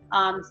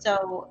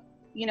 So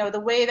the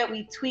way that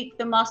we tweak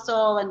the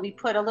muscle and we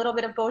put a little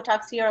bit of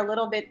Botox here, a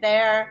little bit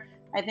there,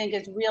 I think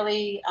is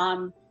really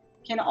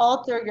can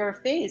alter your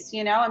face.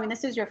 I mean,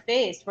 this is your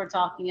face we're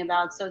talking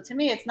about. So to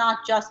me, it's not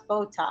just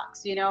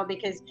Botox,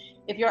 because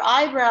if your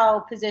eyebrow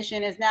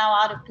position is now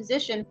out of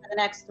position for the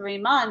next 3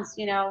 months,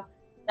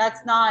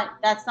 that's not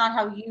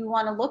how you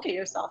want to look at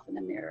yourself in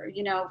the mirror,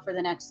 for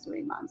the next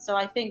 3 months. So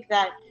I think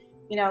that,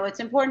 it's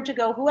important to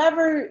go,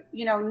 whoever,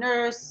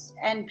 nurse,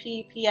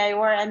 NP, PA,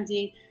 or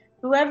MD,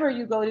 whoever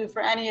you go to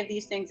for any of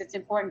these things, it's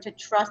important to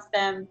trust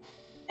them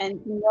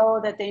and to know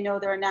that they know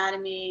their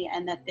anatomy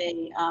and that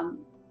they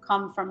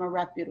come from a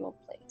reputable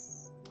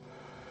place.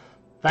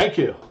 Thank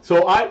you.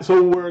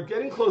 So we're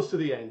getting close to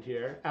the end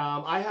here.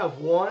 I have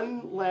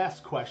one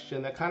last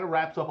question that kind of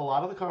wraps up a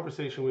lot of the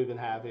conversation we've been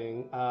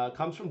having.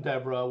 Comes from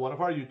Deborah, one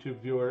of our YouTube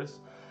viewers.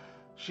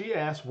 She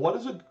asked,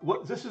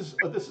 this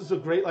is a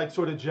great, like,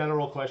 sort of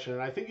general question,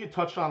 and I think you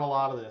touched on a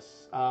lot of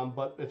this,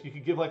 but if you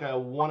could give like a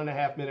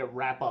 1.5 minute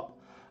wrap up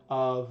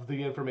of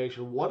the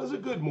information. What is a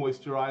good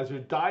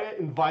moisturizer, diet,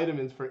 and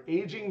vitamins for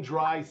aging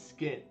dry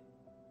skin?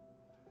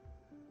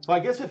 So I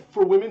guess if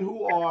for women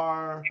who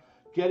are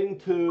getting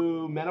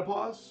to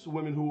menopause,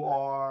 women who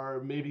are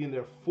maybe in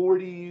their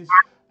 40s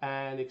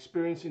and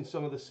experiencing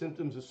some of the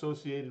symptoms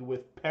associated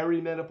with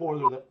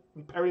perimenopause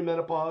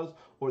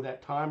or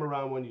that time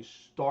around when you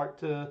start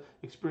to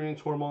experience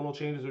hormonal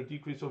changes or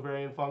decreased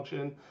ovarian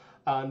function,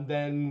 and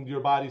then your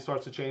body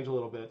starts to change a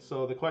little bit.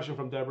 So the question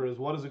from Deborah is,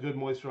 what is a good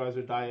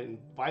moisturizer, diet, and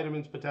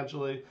vitamins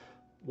potentially?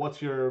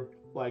 What's your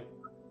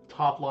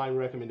top line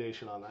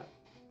recommendation on that?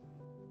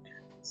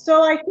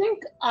 So I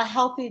think a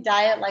healthy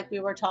diet, like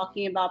we were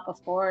talking about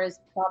before, is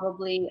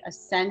probably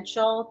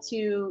essential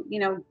to,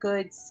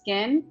 good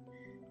skin.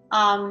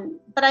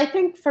 But I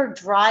think for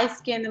dry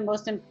skin, the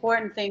most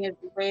important thing is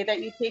the way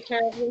that you take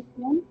care of your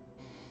skin.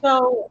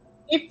 So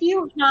if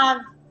you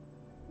have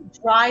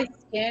dry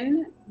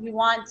skin, you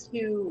want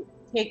to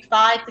take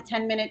 5 to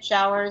 10 minute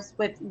showers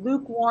with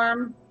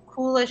lukewarm,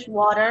 coolish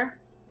water.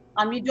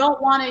 You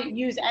don't want to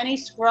use any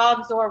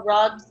scrubs or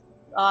rubs,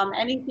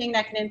 anything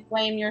that can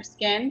inflame your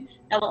skin.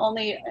 That will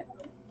only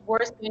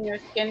worsen your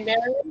skin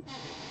barrier.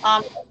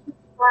 My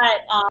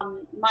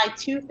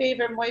 2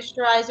 favorite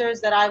moisturizers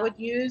that I would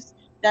use,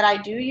 that I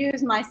do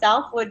use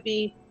myself, would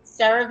be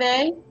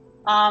CeraVe.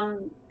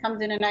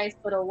 Comes in a nice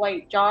little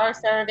white jar,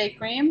 CeraVe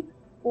cream,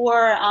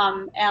 or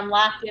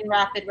Amlactin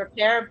Rapid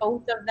Repair.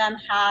 Both of them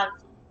have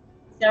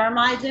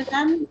ceramides in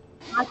them.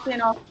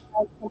 Amlactin also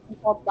has something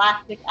called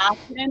lactic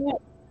acid in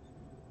it.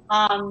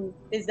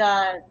 Is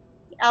a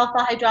alpha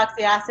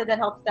hydroxy acid that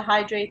helps to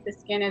hydrate the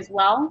skin as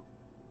well.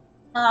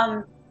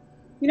 In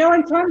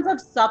terms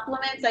of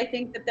supplements, I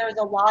think that there's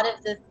a lot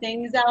of the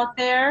things out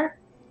there.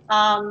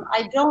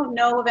 I don't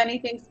know of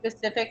anything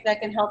specific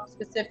that can help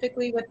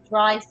specifically with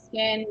dry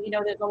skin.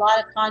 There's a lot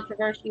of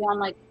controversy on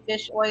like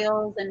fish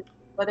oils and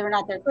whether or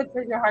not they're good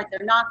for your heart,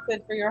 they're not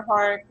good for your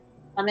heart,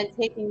 and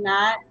taking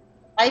that.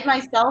 I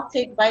myself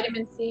take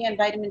vitamin C and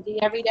vitamin D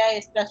every day,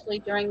 especially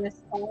during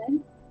this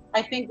time.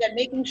 I think that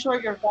making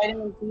sure your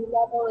vitamin D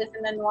level is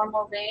in the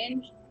normal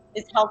range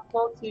is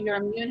helpful to your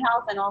immune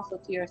health and also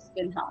to your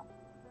skin health.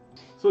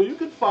 So you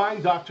can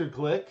find Dr.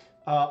 Glick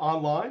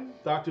online,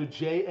 Dr.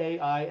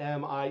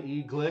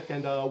 Jaime Glick,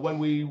 and when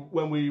we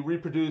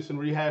reproduce and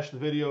rehash the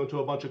video into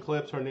a bunch of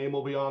clips, her name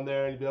will be on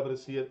there and you'll be able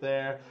to see it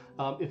there.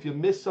 If you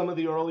missed some of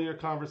the earlier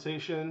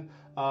conversation,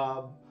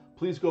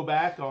 please go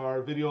back.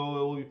 Our video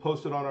will be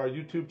posted on our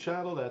YouTube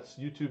channel. That's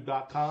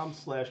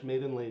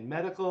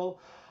youtube.com/MaidenLaneMedical.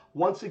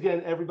 Once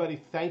again,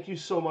 everybody, thank you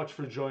so much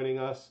for joining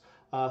us.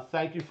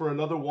 Thank you for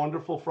another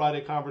wonderful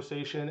Friday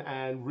conversation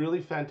and really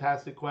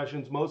fantastic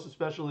questions. Most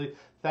especially,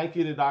 thank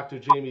you to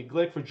Dr. Jaime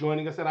Glick for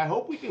joining us. And I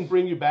hope we can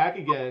bring you back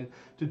again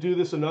to do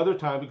this another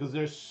time because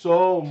there's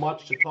so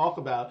much to talk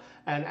about.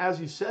 And as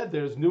you said,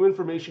 there's new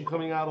information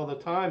coming out all the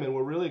time. And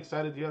we're really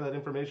excited to hear that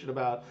information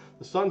about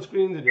the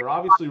sunscreens. And you're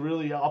obviously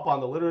really up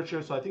on the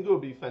literature. So I think it would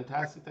be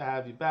fantastic to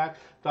have you back.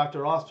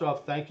 Dr.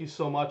 Ostroff, thank you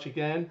so much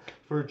again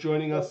for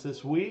joining us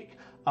this week.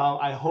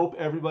 I hope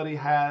everybody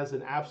has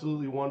an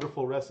absolutely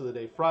wonderful rest of the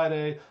day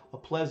Friday, a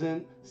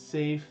pleasant,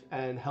 safe,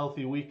 and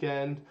healthy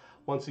weekend.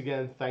 Once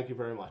again, thank you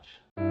very much.